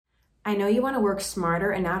I know you want to work smarter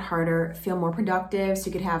and not harder, feel more productive so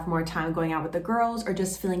you could have more time going out with the girls or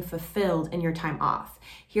just feeling fulfilled in your time off.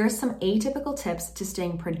 Here are some atypical tips to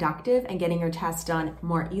staying productive and getting your tasks done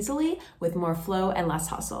more easily with more flow and less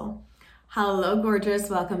hustle. Hello, gorgeous.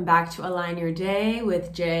 Welcome back to Align Your Day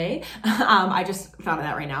with Jay. I just thought of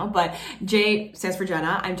that right now, but J stands for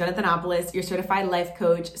Jenna. I'm Jenna Thanopoulos, your certified life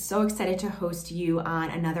coach. So excited to host you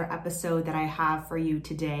on another episode that I have for you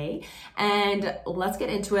today. And let's get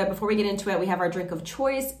into it. Before we get into it, we have our drink of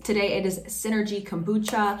choice. Today it is Synergy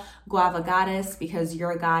Kombucha, Guava Goddess, because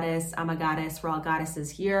you're a goddess, I'm a goddess, we're all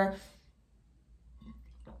goddesses here.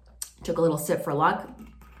 Took a little sip for luck.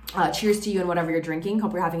 Cheers to you and whatever you're drinking.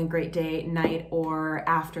 Hope you're having a great day, night, or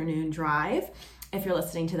afternoon drive if you're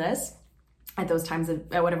listening to this at those times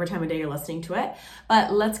at whatever time of day you're listening to it.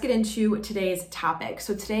 But let's get into today's topic.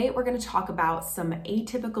 So today we're going to talk about some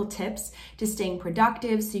atypical tips to staying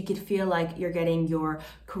productive so you could feel like you're getting your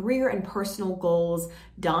career and personal goals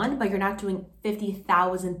done, but you're not doing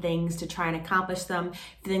 50,000 things to try and accomplish them,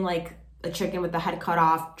 feeling like a chicken with the head cut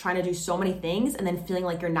off, trying to do so many things and then feeling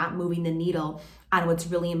like you're not moving the needle on what's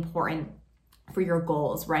really important for your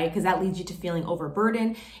goals, right? Because that leads you to feeling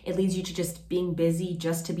overburdened. It leads you to just being busy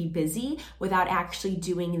just to be busy without actually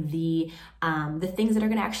doing the things that are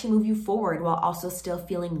going to actually move you forward while also still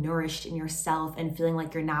feeling nourished in yourself and feeling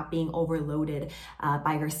like you're not being overloaded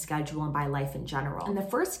by your schedule and by life in general. And the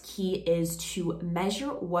first key is to measure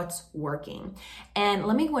what's working. And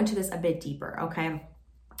let me go into this a bit deeper, okay?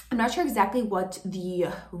 I'm not sure exactly what the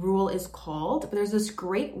rule is called, but there's this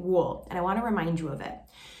great rule, and I want to remind you of it.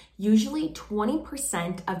 Usually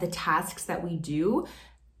 20% of the tasks that we do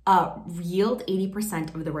yield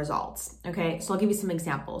 80% of the results, okay? So I'll give you some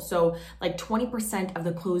examples. So like 20% of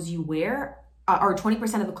the clothes you wear or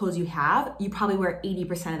 20% of the clothes you have, you probably wear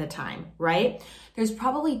 80% of the time, right? There's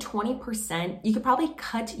probably 20%, you could probably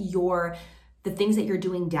cut the things that you're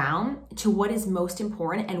doing down to what is most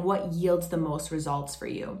important and what yields the most results for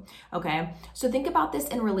you, okay? So think about this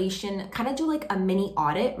in relation, kind of do like a mini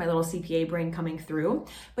audit, my little CPA brain coming through,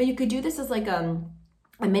 but you could do this as like a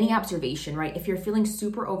mini observation, right? If you're feeling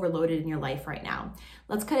super overloaded in your life right now,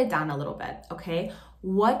 let's cut it down a little bit, okay?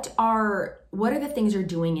 What are the things you're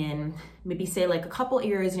doing in maybe say like a couple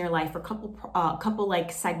areas in your life or a couple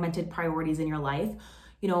like segmented priorities in your life,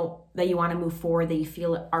 you know, that you want to move forward, that you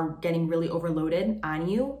feel are getting really overloaded on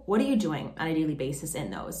you? What are you doing on a daily basis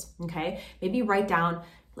in those, okay? Maybe write down,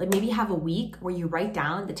 like maybe have a week where you write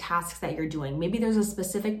down the tasks that you're doing. Maybe there's a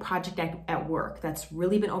specific project at work that's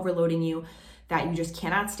really been overloading you, that you just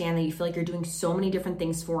cannot stand, that you feel like you're doing so many different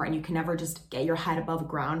things for, and you can never just get your head above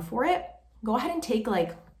ground for it. Go ahead and take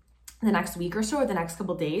like the next week or so or the next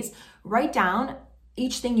couple days, write down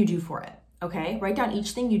each thing you do for it. Okay, write down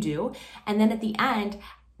each thing you do. And then at the end,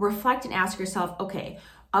 reflect and ask yourself, okay,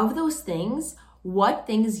 of those things, what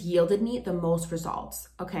things yielded me the most results,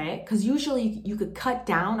 okay? Because usually you could cut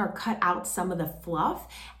down or cut out some of the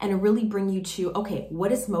fluff and really bring you to, okay,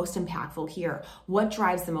 what is most impactful here? What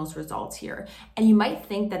drives the most results here? And you might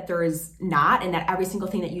think that there is not, and that every single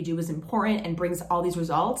thing that you do is important and brings all these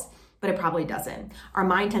results, but it probably doesn't. Our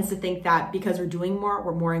mind tends to think that because we're doing more,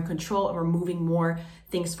 we're more in control and we're moving more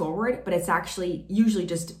things forward, but it's actually usually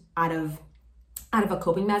just out of a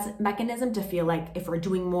coping mechanism to feel like if we're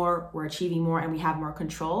doing more, we're achieving more and we have more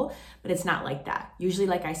control, but it's not like that. Usually,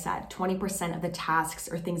 like I said, 20% of the tasks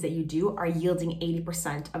or things that you do are yielding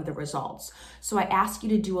 80% of the results. So I ask you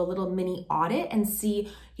to do a little mini audit and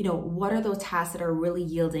see, you know, what are those tasks that are really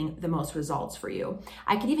yielding the most results for you?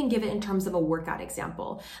 I could even give it in terms of a workout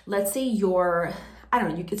example. Let's say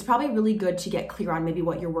it's probably really good to get clear on maybe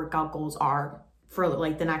what your workout goals are for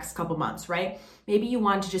like the next couple months, right? Maybe you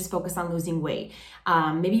want to just focus on losing weight.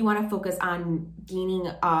 Maybe you want to focus on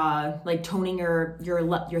gaining, like toning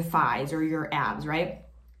your thighs or your abs, right?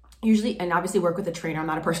 Usually, and obviously work with a trainer. I'm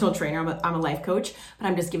not a personal trainer, I'm a life coach, but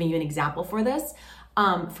I'm just giving you an example for this.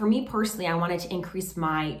 For me personally, I wanted to increase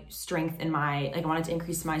my strength in my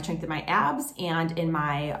abs and in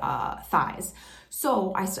my thighs.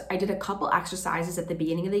 So I did a couple exercises at the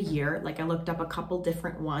beginning of the year. Like I looked up a couple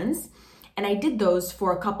different ones, and I did those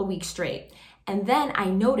for a couple weeks straight. And then I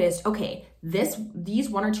noticed, okay, these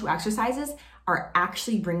one or two exercises are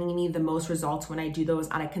actually bringing me the most results when I do those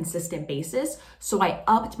on a consistent basis. So I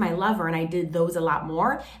upped my lever and I did those a lot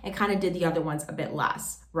more and kind of did the other ones a bit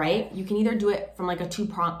less, right? You can either do it from like a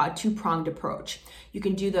two-pronged approach. You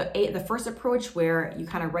can do the first approach where you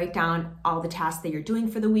kind of write down all the tasks that you're doing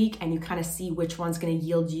for the week and you kind of see which one's going to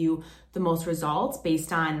yield you the most results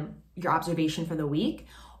based on your observation for the week.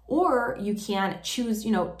 Or you can choose,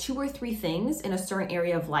 2 or 3 things in a certain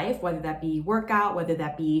area of life, whether that be workout, whether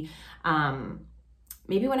that be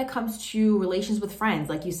Maybe when it comes to relations with friends,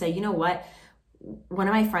 like you say, you know what, one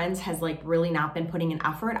of my friends has like really not been putting in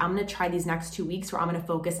effort. I'm going to try these next 2 weeks where I'm going to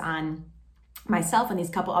focus on myself and these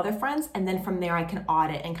couple other friends. And then from there, I can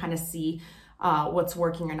audit and kind of see what's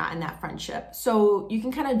working or not in that friendship. So you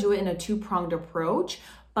can kind of do it in a two-pronged approach,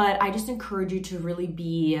 but I just encourage you to really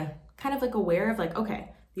be kind of like aware of like, okay,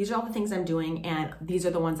 these are all the things I'm doing and these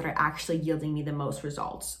are the ones that are actually yielding me the most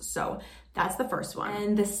results. So that's the first one.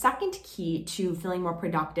 And the second key to feeling more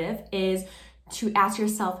productive is to ask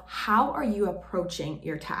yourself, how are you approaching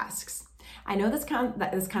your tasks? I know this kind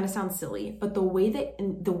of sounds silly, but the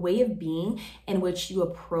way of being in which you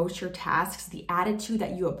approach your tasks, the attitude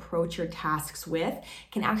that you approach your tasks with,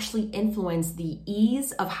 can actually influence the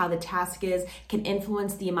ease of how the task is, can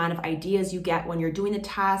influence the amount of ideas you get when you're doing the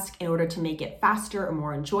task in order to make it faster or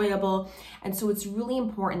more enjoyable. And so it's really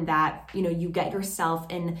important that, you know, you get yourself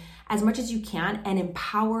in as much as you can an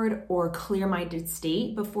empowered or clear-minded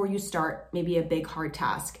state before you start maybe a big hard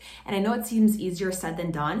task. And I know it seems easier said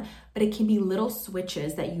than done, but it can be little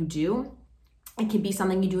switches that you do. It can be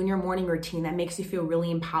something you do in your morning routine that makes you feel really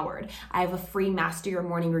empowered. I have a free Master Your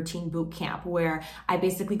Morning Routine boot camp where I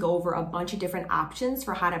basically go over a bunch of different options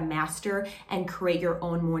for how to master and create your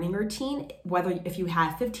own morning routine, whether if you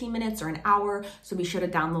have 15 minutes or an hour. So be sure to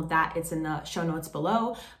download that. It's in the show notes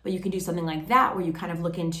below. But you can do something like that where you kind of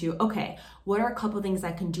look into, okay, what are a couple of things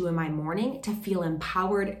I can do in my morning to feel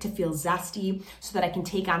empowered, to feel zesty, so that I can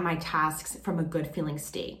take on my tasks from a good feeling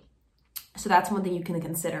state. So that's one thing you can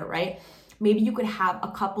consider, right? Maybe you could have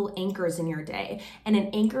a couple anchors in your day. And an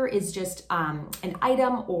anchor is just an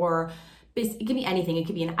item, or it can be anything. It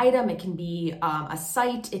can be an item, it can be a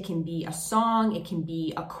site, it can be a song, it can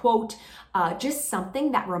be a quote, just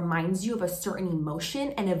something that reminds you of a certain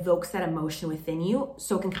emotion and evokes that emotion within you.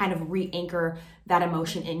 So it can kind of re-anchor that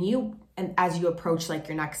emotion in you and as you approach like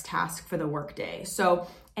your next task for the workday. So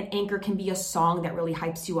an anchor can be a song that really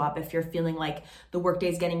hypes you up if you're feeling like the workday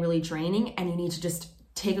is getting really draining and you need to just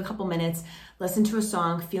take a couple minutes, listen to a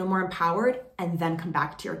song, feel more empowered, and then come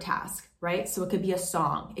back to your task, right? So it could be a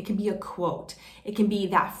song, it can be a quote, it can be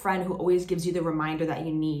that friend who always gives you the reminder that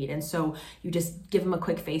you need. And so you just give them a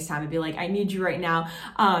quick FaceTime and be like, I need you right now.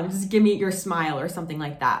 Just give me your smile or something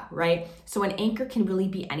like that, right? So an anchor can really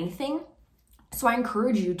be anything. So I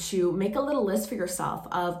encourage you to make a little list for yourself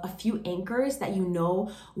of a few anchors that you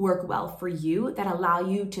know work well for you, that allow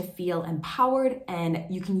you to feel empowered, and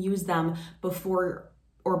you can use them before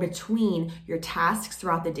or between your tasks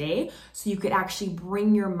throughout the day, so you could actually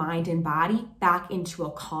bring your mind and body back into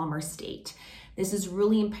a calmer state. This is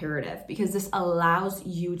really imperative because this allows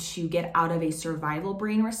you to get out of a survival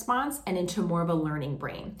brain response and into more of a learning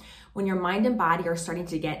brain. When your mind and body are starting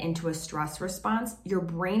to get into a stress response, your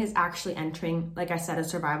brain is actually entering, like I said, a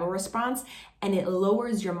survival response, and it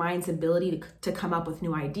lowers your mind's ability to come up with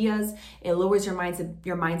new ideas. It lowers your mind's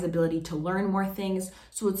ability to learn more things.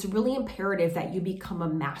 So it's really imperative that you become a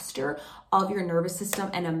master of your nervous system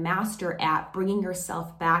and a master at bringing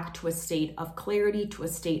yourself back to a state of clarity, to a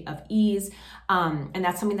state of ease. And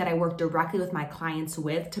that's something that I work directly with my clients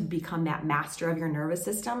with, to become that master of your nervous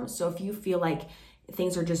system. So if you feel like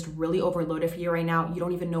things are just really overloaded for you right now, you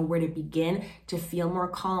don't even know where to begin to feel more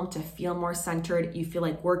calm, to feel more centered, you feel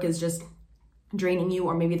like work is just draining you,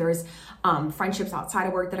 or maybe there's friendships outside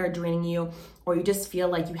of work that are draining you, or you just feel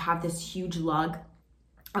like you have this huge lug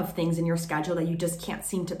of things in your schedule that you just can't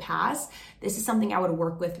seem to pass, this is something I would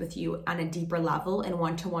work with you on a deeper level in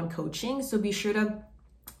one-to-one coaching. So be sure to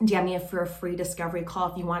DM me for a free discovery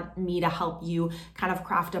call if you want me to help you kind of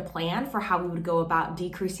craft a plan for how we would go about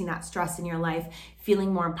decreasing that stress in your life,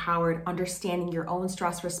 feeling more empowered, understanding your own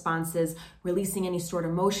stress responses, releasing any stored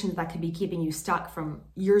emotions that could be keeping you stuck from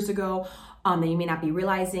years ago that you may not be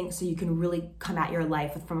realizing, so you can really come at your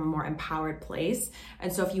life from a more empowered place.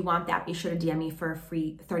 And so if you want that, be sure to DM me for a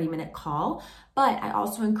free 30-minute call. But I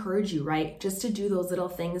also encourage you, right, just to do those little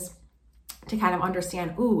things to kind of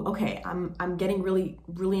understand, ooh, okay, I'm getting really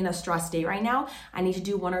in a stress state right now. I need to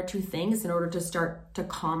do one or two things in order to start to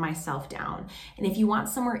calm myself down. And if you want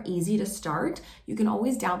somewhere easy to start, you can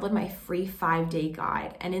always download my free 5-day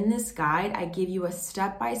guide. And in this guide, I give you a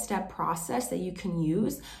step-by-step process that you can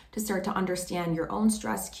use to start to understand your own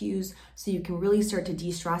stress cues, so you can really start to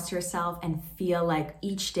de-stress yourself and feel like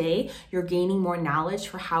each day you're gaining more knowledge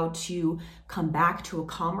for how to come back to a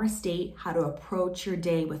calmer state, how to approach your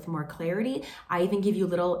day with more clarity. I even give you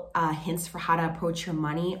little hints for how to approach your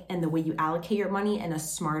money and the way you allocate your money in a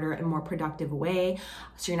smarter and more productive way,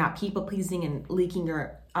 so you're not people pleasing and leaking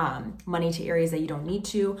your money to areas that you don't need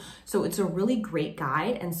to. So it's a really great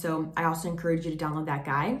guide. And so I also encourage you to download that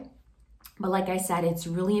guide. But like I said, it's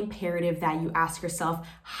really imperative that you ask yourself,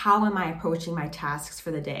 how am I approaching my tasks for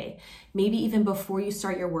the day? Maybe even before you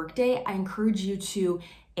start your workday, I encourage you to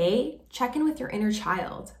check in with your inner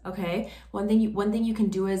child, okay? One thing you can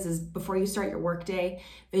do is before you start your workday,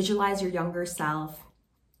 visualize your younger self.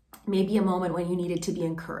 Maybe a moment when you needed to be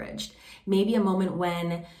encouraged. Maybe a moment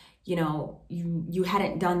when you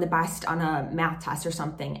hadn't done the best on a math test or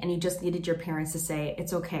something, and you just needed your parents to say,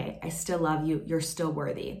 it's okay, I still love you, you're still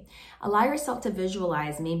worthy. Allow yourself to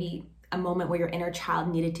visualize maybe a moment where your inner child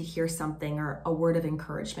needed to hear something or a word of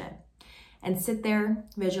encouragement. And sit there,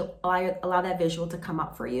 allow that visual to come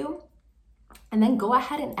up for you. And then go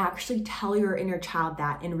ahead and actually tell your inner child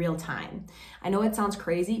that in real time. I know it sounds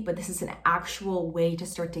crazy, but this is an actual way to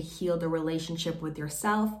start to heal the relationship with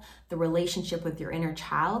yourself, the relationship with your inner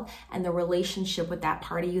child, and the relationship with that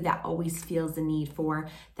part of you that always feels the need for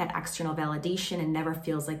that external validation and never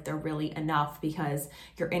feels like they're really enough because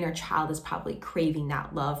your inner child is probably craving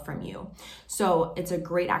that love from you. So it's a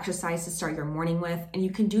great exercise to start your morning with. And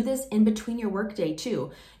you can do this in between your workday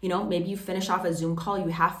too. Maybe you finish off a Zoom call, you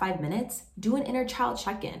have 5 minutes, do an inner child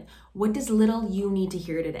check-in. What does little you need to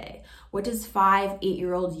hear today? What does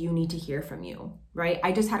 5-8-year-old you need to hear from you, right?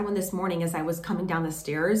 I just had one this morning as I was coming down the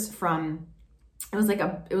stairs from, it was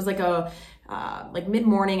like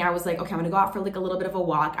mid-morning. I was like, okay, I'm gonna go out for like a little bit of a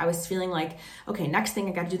walk. I was feeling like, okay, next thing,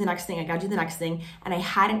 I gotta do the next thing, And I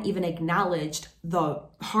hadn't even acknowledged the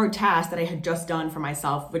hard task that I had just done for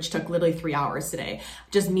myself, which took literally 3 hours today,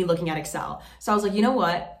 just me looking at Excel. So I was like, you know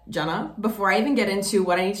what, Jenna, before I even get into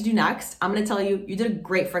what I need to do next, I'm gonna tell you, you did a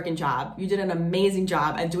great freaking job. You did an amazing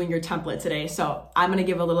job at doing your template today. So I'm gonna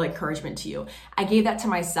give a little encouragement to you. I gave that to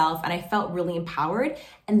myself and I felt really empowered.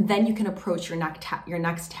 And then you can approach your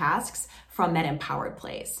next tasks from that empowered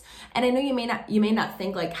place. And I know you may not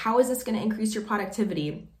think like, how is this going to increase your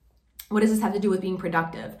productivity? What does this have to do with being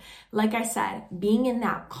productive? Like I said, being in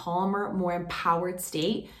that calmer, more empowered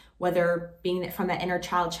state, whether being from that inner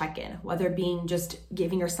child check-in, whether being just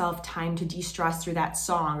giving yourself time to de-stress through that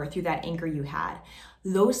song or through that anchor you had,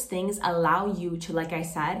 those things allow you to, like I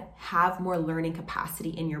said, have more learning capacity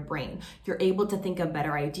in your brain. You're able to think of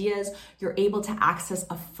better ideas. You're able to access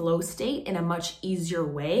a flow state in a much easier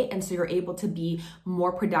way. And so you're able to be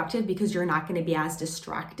more productive because you're not going to be as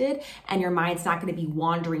distracted and your mind's not going to be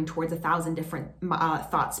wandering towards 1,000 different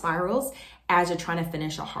thought spirals as you're trying to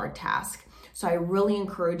finish a hard task. So I really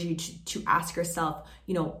encourage you to ask yourself,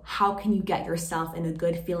 how can you get yourself in a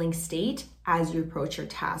good feeling state as you approach your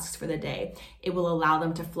tasks for the day? It will allow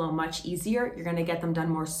them to flow much easier. You're going to get them done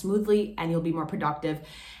more smoothly and you'll be more productive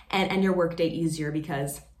and your workday easier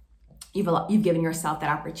because you've given yourself that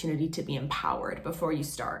opportunity to be empowered before you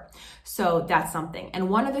start. So that's something. And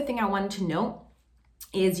one other thing I wanted to note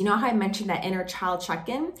is, how I mentioned that inner child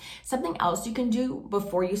check-in? Something else you can do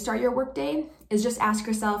before you start your workday is just ask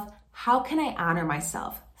yourself, how can I honor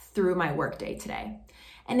myself through my workday today?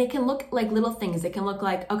 And it can look like little things. It can look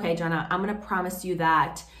like, okay, Jenna, I'm going to promise you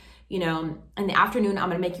that, in the afternoon, I'm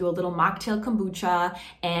going to make you a little mocktail kombucha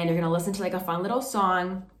and you're going to listen to like a fun little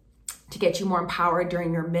song to get you more empowered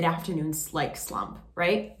during your mid-afternoon slump,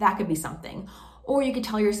 right? That could be something. Or you could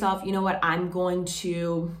tell yourself, you know what, I'm going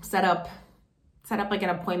to set up like an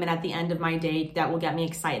appointment at the end of my day that will get me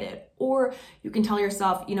excited. Or you can tell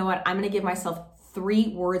yourself, you know what, I'm going to give myself 3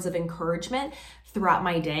 words of encouragement throughout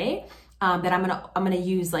my day that I'm gonna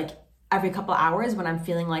use like every couple hours when I'm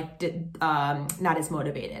feeling like not as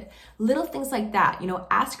motivated. Little things like that,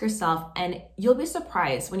 ask yourself, and you'll be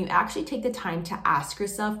surprised when you actually take the time to ask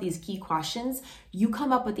yourself these key questions, you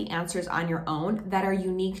come up with the answers on your own that are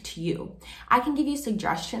unique to you. I can give you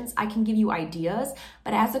suggestions, I can give you ideas,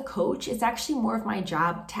 but as a coach, it's actually more of my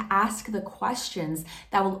job to ask the questions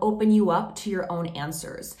that will open you up to your own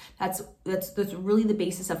answers. That's really the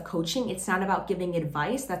basis of coaching. It's not about giving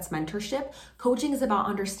advice, that's mentorship. Coaching is about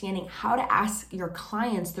understanding how to ask your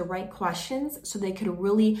clients the right questions so they could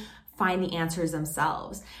really find the answers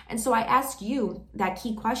themselves. And so I ask you that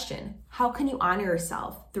key question: how can you honor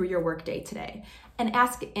yourself through your workday today? And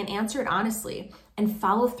answer it honestly and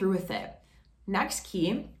follow through with it. Next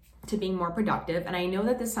key to being more productive, and I know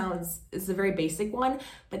that this is a very basic one,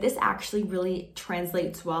 but this actually really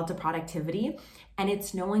translates well to productivity, and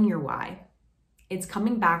it's knowing your why. It's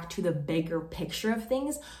coming back to the bigger picture of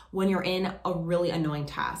things when you're in a really annoying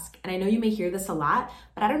task. And I know you may hear this a lot,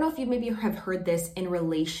 but I don't know if you maybe have heard this in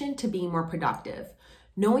relation to being more productive.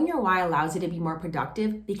 Knowing your why allows you to be more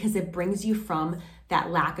productive because it brings you from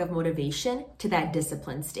that lack of motivation to that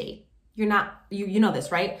disciplined state. You know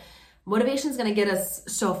this, right? Motivation is going to get us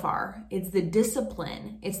so far. It's the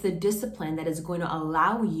discipline. It's the discipline that is going to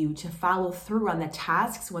allow you to follow through on the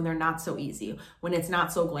tasks when they're not so easy, when it's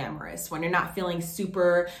not so glamorous, when you're not feeling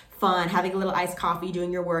super fun, having a little iced coffee,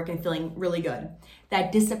 doing your work and feeling really good.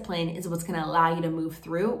 That discipline is what's going to allow you to move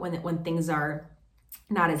through when things are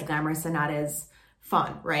not as glamorous and not as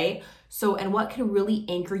fun, right? So, and what can really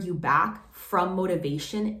anchor you back from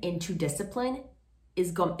motivation into discipline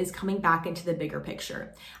is coming back into the bigger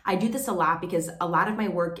picture. I do this a lot because a lot of my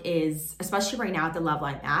work is, especially right now at the level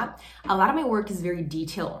I'm at, a lot of my work is very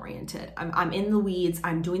detail oriented. I'm in the weeds.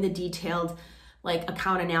 I'm doing the detailed like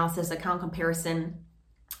account analysis, account comparison.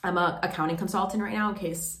 I'm an accounting consultant right now in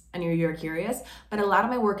case any of you are curious, but a lot of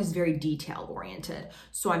my work is very detail oriented.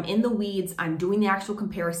 So I'm in the weeds. I'm doing the actual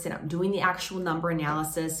comparison. I'm doing the actual number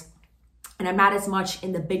analysis. And I'm not as much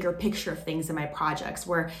in the bigger picture of things in my projects,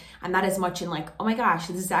 where I'm not as much in like, oh my gosh,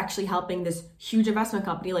 this is actually helping this huge investment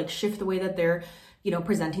company like shift the way that they're,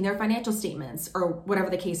 presenting their financial statements or whatever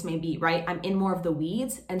the case may be, right? I'm in more of the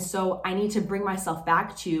weeds. And so I need to bring myself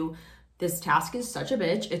back to this task is such a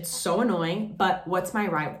bitch. It's so annoying, but what is my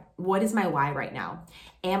why right now?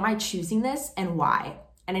 Am I choosing this and why?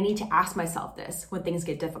 And I need to ask myself this when things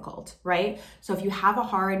get difficult, right? So if you have a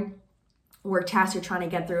hard work task you're trying to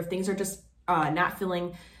get through, if things are just not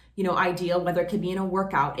feeling, ideal, whether it could be in a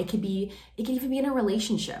workout, it could even be in a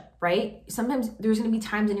relationship, right? Sometimes there's going to be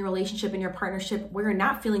times in your relationship, in your partnership, where you're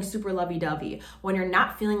not feeling super lovey-dovey, when you're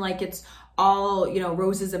not feeling like it's all,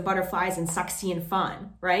 roses and butterflies and sexy and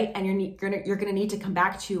fun, right? And you're gonna need to come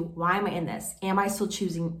back to, why am I in this? Am I still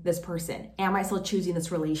choosing this person? Am I still choosing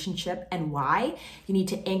this relationship, and why? You need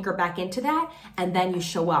to anchor back into that, and then you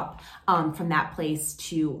show up from that place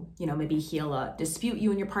to, maybe heal a dispute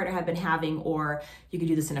you and your partner have been having, or you could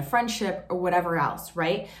do this in a friendship or whatever else,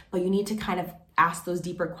 right? But you need to kind of ask those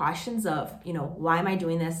deeper questions of, why am I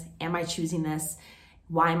doing this? Am I choosing this?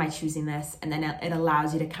 Why am I choosing this? And then it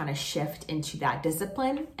allows you to kind of shift into that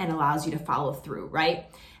discipline and allows you to follow through, right?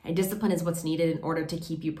 And discipline is what's needed in order to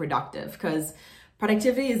keep you productive, because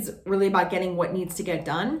productivity is really about getting what needs to get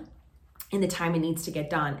done in the time it needs to get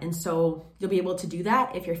done. And so you'll be able to do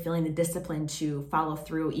that if you're feeling the discipline to follow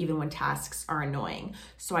through even when tasks are annoying.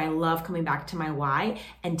 So I love coming back to my why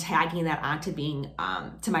and tagging that onto being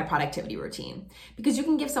to my productivity routine, because you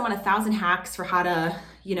can give someone 1,000 hacks for how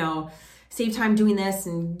to, save time doing this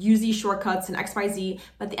and use these shortcuts and XYZ.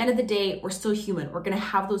 But at the end of the day, we're still human. We're going to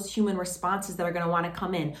have those human responses that are going to want to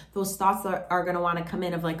come in. Those thoughts that are going to want to come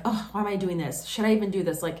in of like, oh, why am I doing this? Should I even do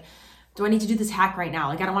this? Like, do I need to do this hack right now?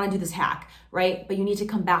 Like, I don't want to do this hack, right? But you need to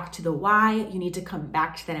come back to the why. You need to come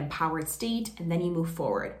back to that empowered state, and then you move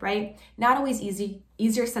forward, right? Not always easy,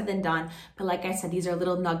 easier said than done. But like I said, these are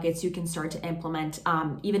little nuggets you can start to implement.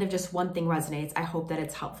 Even if just one thing resonates, I hope that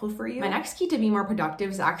it's helpful for you. My next key to be more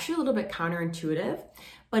productive is actually a little bit counterintuitive,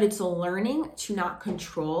 but it's learning to not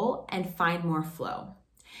control and find more flow.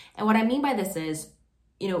 And what I mean by this is,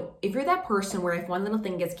 if you're that person where if one little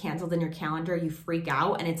thing gets canceled in your calendar, you freak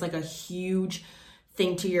out and it's like a huge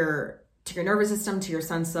thing to your nervous system, to your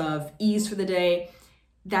sense of ease for the day,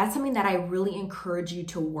 that's something that I really encourage you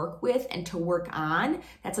to work with and to work on.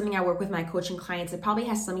 That's something I work with my coaching clients. It probably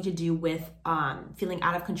has something to do with feeling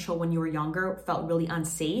out of control when you were younger, felt really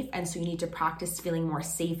unsafe. And so you need to practice feeling more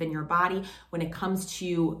safe in your body when it comes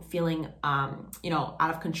to feeling, out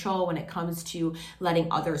of control, when it comes to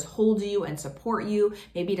letting others hold you and support you.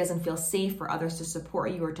 Maybe it doesn't feel safe for others to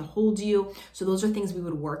support you or to hold you. So those are things we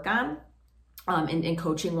would work on. In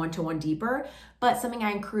coaching one-to-one deeper. But something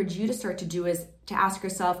I encourage you to start to do is to ask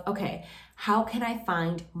yourself, okay, how can I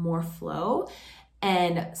find more flow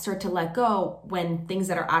and start to let go when things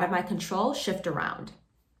that are out of my control shift around?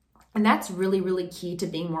 And that's really, really key to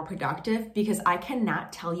being more productive, because I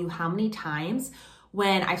cannot tell you how many times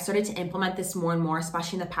when I've started to implement this more and more,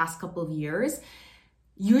 especially in the past couple of years,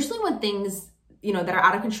 usually when things, that are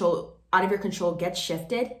out of your control get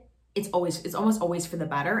shifted, it's almost always for the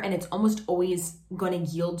better, and it's almost always going to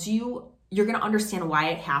yield you're going to understand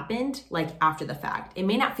why it happened, like after the fact. It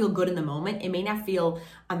may not feel good in the moment. It may not feel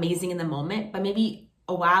amazing in the moment, but maybe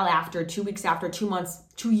a while after, 2 weeks after, 2 months,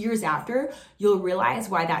 2 years after, you'll realize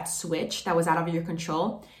why that switch that was out of your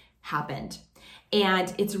control happened.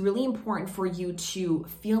 And it's really important for you to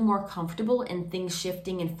feel more comfortable in things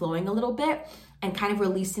shifting and flowing a little bit, and kind of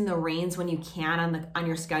releasing the reins when you can on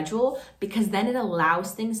your schedule, because then it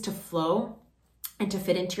allows things to flow and to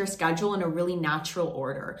fit into your schedule in a really natural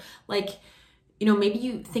order. Like, maybe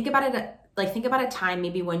you think about it, think about a time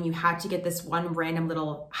maybe when you had to get this one random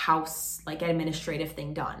little house, like administrative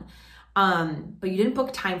thing done. But you didn't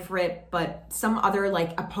book time for it, but some other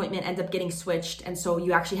appointment ends up getting switched. And so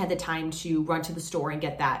you actually had the time to run to the store and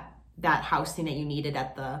get that that house thing that you needed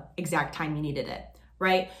at the exact time you needed it,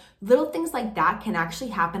 right? Little things like that can actually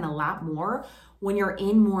happen a lot more when you're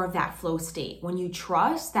in more of that flow state, when you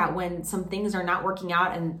trust that when some things are not working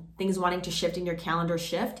out and things wanting to shift in your calendar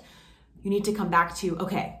shift, you need to come back to,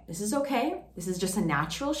 okay, this is okay. This is just a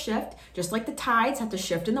natural shift. Just like the tides have to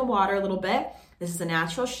shift in the water a little bit. This is a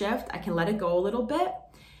natural shift. I can let it go a little bit.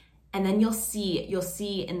 And then you'll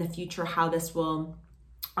see in the future how this will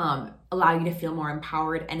allow you to feel more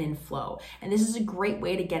empowered and in flow. And this is a great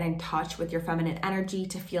way to get in touch with your feminine energy,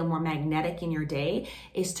 to feel more magnetic in your day,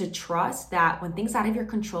 is to trust that when things out of your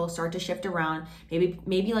control start to shift around,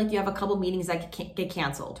 maybe like you have a couple meetings that get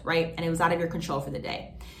canceled, right? And it was out of your control for the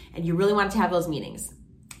day. And you really wanted to have those meetings.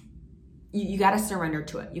 You got to surrender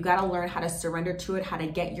to it. You got to learn how to surrender to it, how to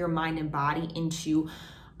get your mind and body into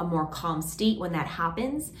a more calm state when that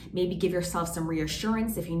happens. Maybe give yourself some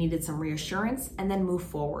reassurance if you needed some reassurance, and then move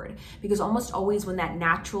forward. Because almost always when that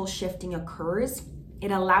natural shifting occurs,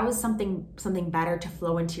 it allows something better to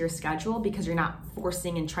flow into your schedule because you're not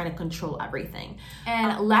forcing and trying to control everything.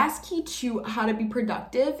 And last key to how to be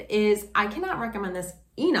productive is, I cannot recommend this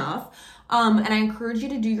enough. And I encourage you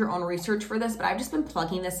to do your own research for this, but I've just been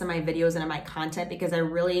plugging this in my videos and in my content because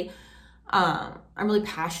I'm really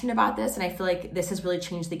passionate about this, and I feel like this has really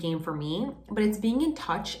changed the game for me. But it's being in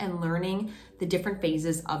touch and learning the different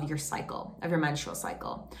phases of your cycle, of your menstrual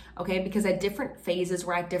cycle, okay? Because at different phases,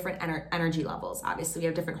 we're at different energy levels. Obviously, we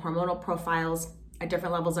have different hormonal profiles at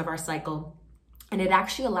different levels of our cycle, and it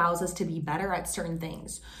actually allows us to be better at certain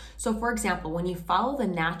things. So for example, when you follow the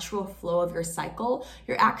natural flow of your cycle,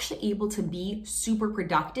 you're actually able to be super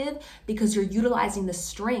productive because you're utilizing the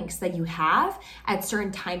strengths that you have at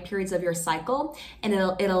certain time periods of your cycle. And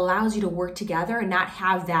it allows you to work together and not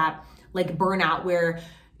have that like burnout where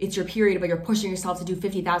it's your period, but you're pushing yourself to do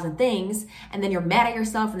 50,000 things. And then you're mad at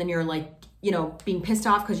yourself. And then you're like, being pissed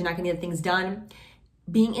off because you're not gonna get things done.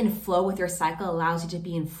 Being in flow with your cycle allows you to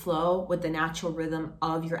be in flow with the natural rhythm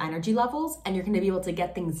of your energy levels, and you're going to be able to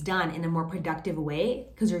get things done in a more productive way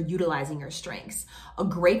because you're utilizing your strengths. A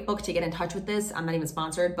great book to get in touch with this, I'm not even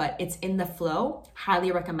sponsored, but it's In the Flow.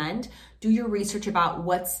 Highly recommend. Do your research about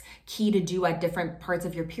what's key to do at different parts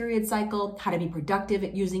of your period cycle, how to be productive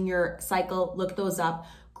at using your cycle. Look those up.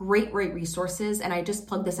 Great resources. And I just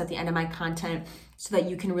plug this at the end of my content so that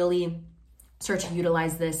you can really start to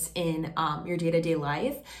utilize this in your day-to-day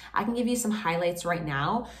life. I can give you some highlights right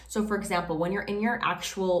now. So for example, when you're having your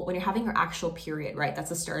actual period, right? That's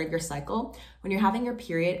the start of your cycle. When you're having your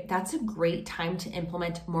period, that's a great time to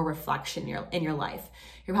implement more reflection in your life.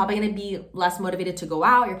 You're probably going to be less motivated to go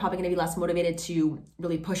out. You're probably going to be less motivated to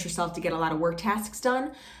really push yourself to get a lot of work tasks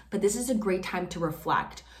done. But this is a great time to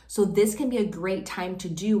reflect. So this can be a great time to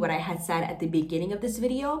do what I had said at the beginning of this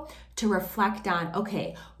video, to reflect on,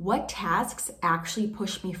 okay, what tasks actually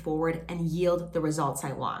push me forward and yield the results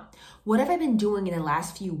I want? What have I been doing in the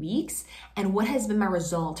last few weeks? And what has been my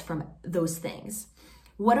result from those things?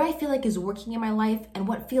 What do I feel like is working in my life, and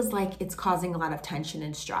what feels like it's causing a lot of tension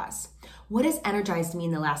and stress? What has energized me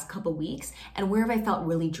in the last couple weeks, and where have I felt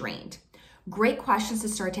really drained? Great questions to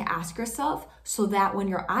start to ask yourself so that when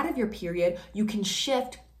you're out of your period, you can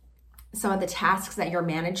shift some of the tasks that you're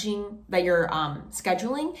managing, that you're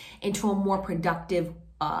scheduling into a more productive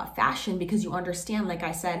fashion, because you understand, like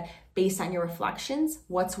I said, based on your reflections,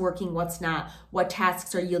 what's working, what's not, what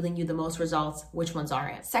tasks are yielding you the most results, which ones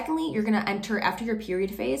aren't. Secondly, you're gonna enter, after your period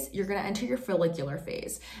phase, you're gonna enter your follicular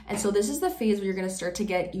phase. And so this is the phase where you're gonna start to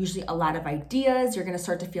get usually a lot of ideas, you're gonna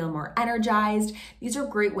start to feel more energized. These are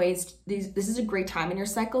great ways, this is a great time in your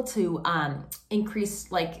cycle to increase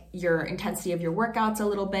like your intensity of your workouts a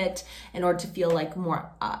little bit in order to feel like more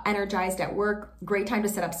energized at work. Great time to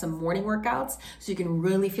set up some morning workouts so you can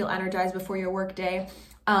really feel energized before your work day.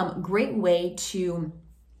 Great way to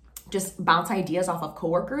just bounce ideas off of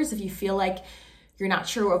coworkers. If you feel like you're not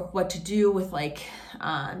sure of what to do with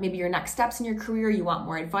maybe your next steps in your career, you want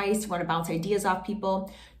more advice, you want to bounce ideas off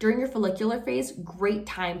people. During your follicular phase, great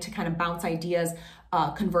time to kind of bounce ideas,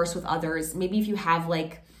 converse with others. Maybe if you have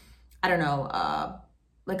like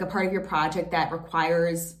a part of your project that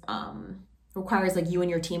requires like you and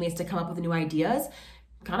your teammates to come up with new ideas,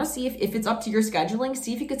 kind of see if it's up to your scheduling.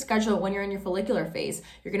 See if you could schedule it when you're in your follicular phase.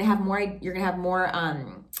 You're gonna have more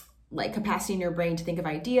like capacity in your brain to think of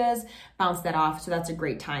ideas, bounce that off. So that's a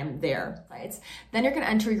great time there. Right? Then you're gonna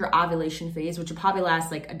enter your ovulation phase, which will probably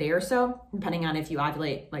last like a day or so, depending on if you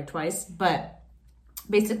ovulate like twice. But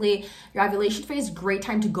basically, your ovulation phase, great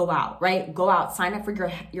time to go out, right? Go out, sign up for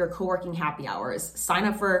your co-working happy hours, sign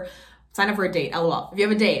up for a date, LOL. If you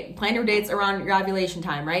have a date, plan your dates around your ovulation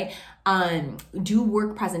time, right? Do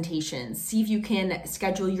work presentations. See if you can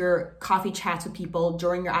schedule your coffee chats with people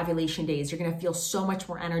during your ovulation days. You're gonna feel so much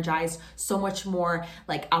more energized, so much more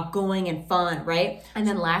like outgoing and fun, right? And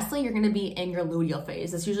then lastly, you're gonna be in your luteal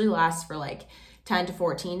phase. This usually lasts for like 10 to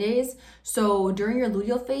 14 days. So during your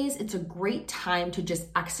luteal phase, it's a great time to just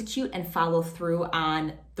execute and follow through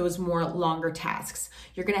on those more longer tasks.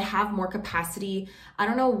 You're gonna have more capacity. I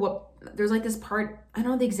don't know what, there's like this part, I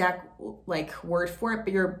don't know the exact like word for it,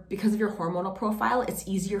 but because of your hormonal profile, it's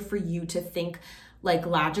easier for you to think like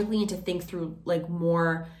logically and to think through like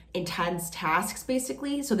more intense tasks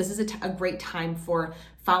basically. So this is a great time for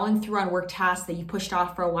following through on work tasks that you pushed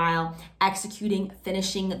off for a while, executing,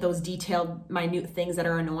 finishing those detailed, minute things that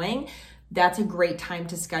are annoying. That's a great time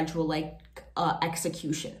to schedule like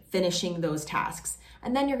execution, finishing those tasks.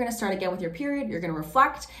 And then you're gonna start again with your period, you're gonna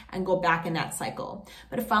reflect and go back in that cycle.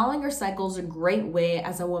 But following your cycle is a great way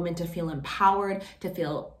as a woman to feel empowered, to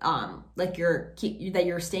feel like that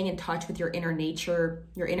you're staying in touch with your inner nature,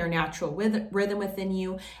 your inner natural rhythm within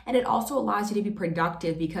you. And it also allows you to be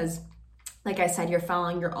productive because, like I said, you're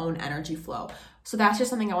following your own energy flow. So that's just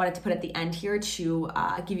something I wanted to put at the end here to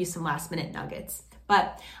give you some last minute nuggets.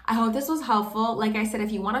 But I hope this was helpful. Like I said,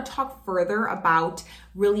 if you want to talk further about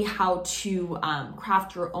really how to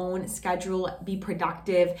craft your own schedule, be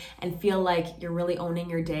productive, and feel like you're really owning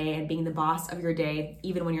your day and being the boss of your day,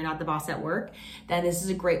 even when you're not the boss at work, then this is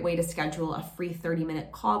a great way to schedule a free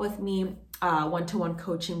 30-minute call with me. One-to-one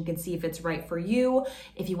coaching. You can see if it's right for you.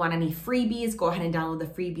 If you want any freebies, go ahead and download the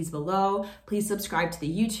freebies below. Please subscribe to the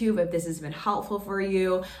YouTube if this has been helpful for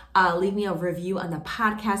you. Leave me a review on the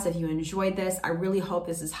podcast if you enjoyed this. I really hope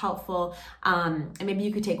this is helpful. And maybe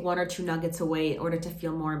you could take 1 or 2 nuggets away in order to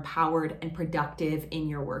feel more empowered and productive in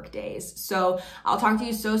your work days. So I'll talk to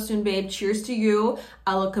you so soon, babe. Cheers to you.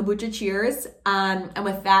 A little kombucha cheers. And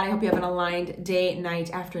with that, I hope you have an aligned day, night,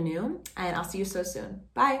 afternoon, and I'll see you so soon.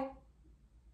 Bye.